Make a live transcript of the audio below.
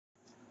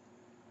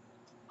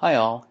Hi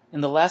all,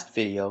 in the last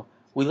video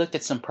we looked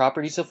at some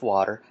properties of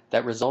water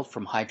that result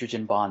from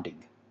hydrogen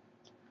bonding.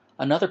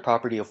 Another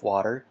property of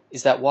water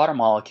is that water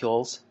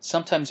molecules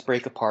sometimes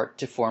break apart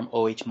to form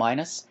OH-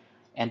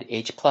 and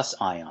H+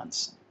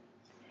 ions.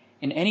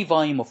 In any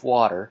volume of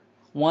water,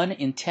 1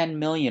 in 10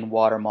 million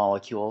water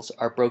molecules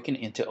are broken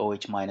into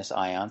OH-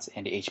 ions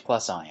and H+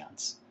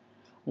 ions.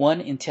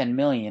 1 in 10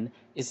 million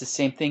is the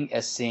same thing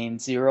as saying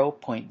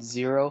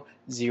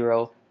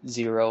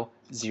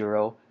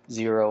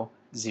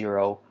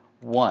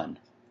 0.0000001.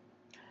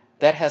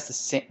 That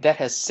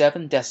has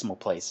 7 decimal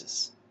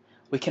places.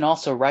 We can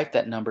also write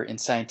that number in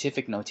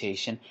scientific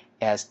notation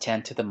as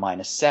 10 to the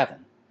minus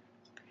 7.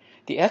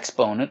 The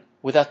exponent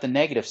without the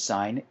negative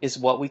sign is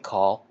what we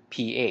call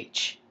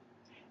pH.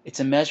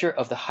 It's a measure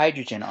of the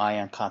hydrogen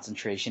ion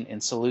concentration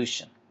in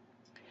solution.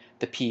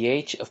 The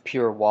pH of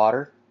pure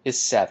water is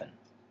 7.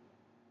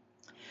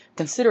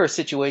 Consider a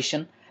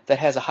situation that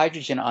has a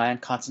hydrogen ion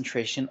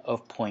concentration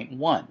of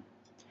 0.1.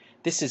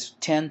 This is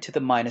 10 to the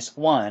minus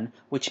 1,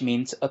 which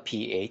means a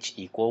pH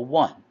equal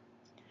 1.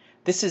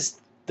 This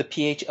is the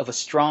pH of a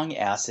strong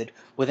acid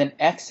with an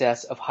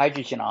excess of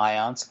hydrogen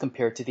ions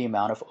compared to the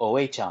amount of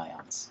OH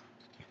ions.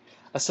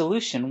 A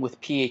solution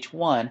with pH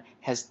 1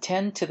 has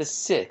 10 to the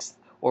 6th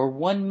or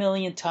 1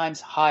 million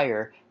times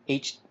higher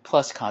H+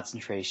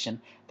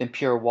 concentration than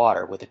pure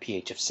water with a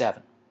pH of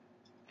 7.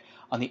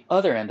 On the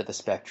other end of the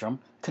spectrum,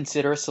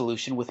 consider a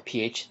solution with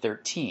pH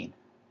 13.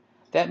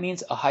 That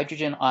means a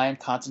hydrogen ion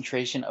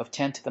concentration of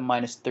 10 to the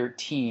minus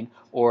 13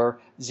 or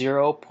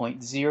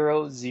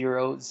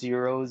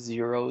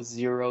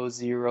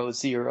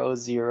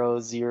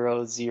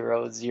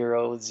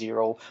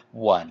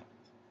 0.0000000000001.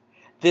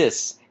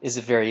 This is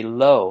a very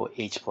low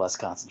H+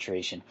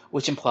 concentration,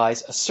 which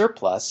implies a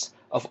surplus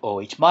of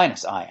OH-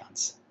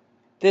 ions.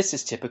 This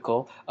is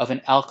typical of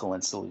an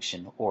alkaline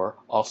solution, or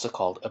also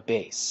called a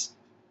base.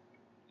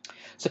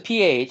 So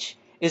pH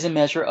is a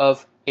measure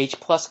of H+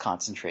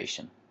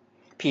 concentration.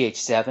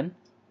 pH 7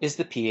 is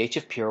the pH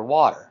of pure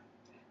water.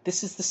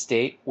 This is the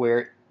state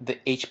where the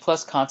H+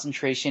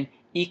 concentration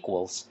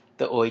equals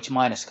the OH-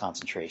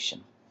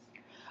 concentration.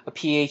 A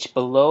pH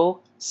below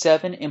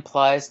 7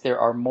 implies there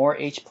are more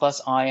H+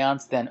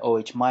 ions than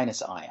OH-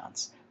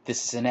 ions.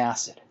 This is an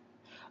acid.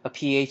 A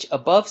pH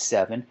above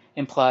 7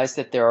 implies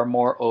that there are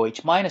more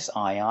OH-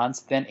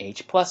 ions than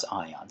H+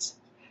 ions.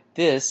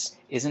 This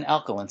is an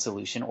alkaline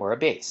solution or a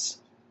base.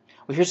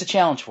 Well, here's a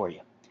challenge for you.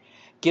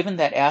 Given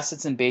that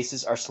acids and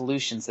bases are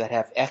solutions that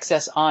have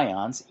excess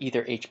ions,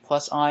 either H+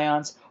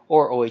 ions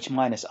or OH-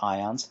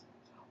 ions,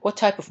 what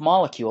type of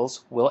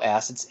molecules will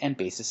acids and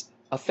bases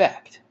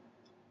affect?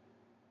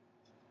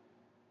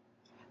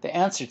 The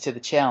answer to the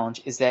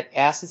challenge is that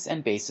acids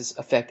and bases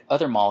affect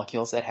other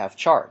molecules that have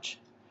charge.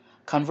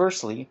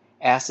 Conversely,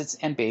 acids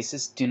and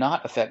bases do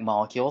not affect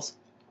molecules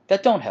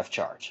that don't have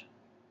charge.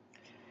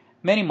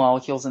 Many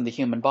molecules in the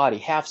human body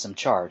have some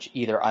charge,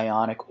 either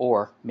ionic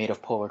or made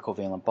of polar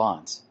covalent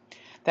bonds.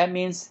 That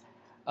means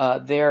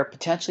they are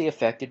potentially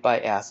affected by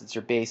acids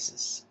or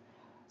bases.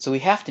 So we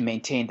have to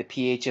maintain the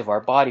pH of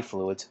our body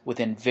fluids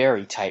within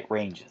very tight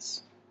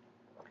ranges.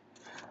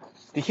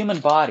 The human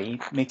body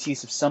makes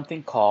use of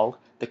something called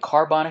the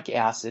carbonic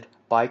acid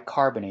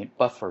bicarbonate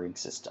buffering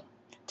system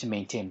to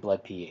maintain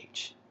blood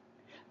pH.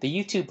 The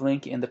YouTube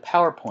link in the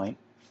PowerPoint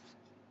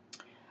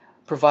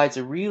provides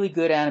a really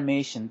good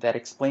animation that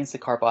explains the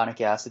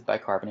carbonic acid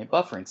bicarbonate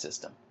buffering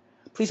system.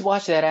 Please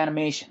watch that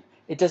animation.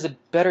 It does a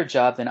better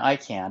job than I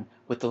can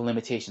with the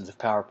limitations of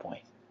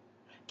PowerPoint.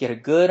 Get a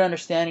good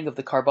understanding of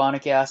the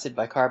carbonic acid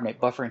bicarbonate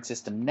buffering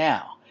system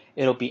now.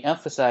 It'll be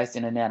emphasized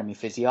in anatomy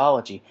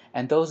physiology,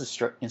 and those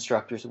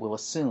instructors will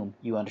assume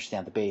you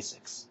understand the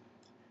basics.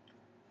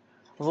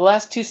 Well, the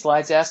last 2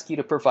 slides ask you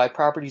to provide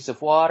properties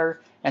of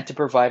water and to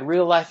provide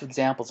real-life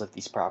examples of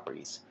these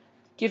properties.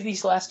 Give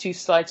these last 2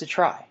 slides a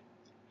try.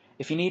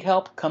 If you need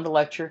help, come to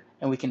lecture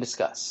and we can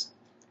discuss.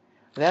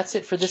 That's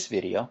it for this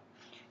video.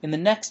 In the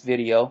next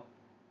video,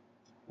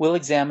 we'll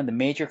examine the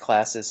major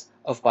classes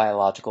of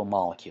biological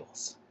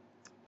molecules.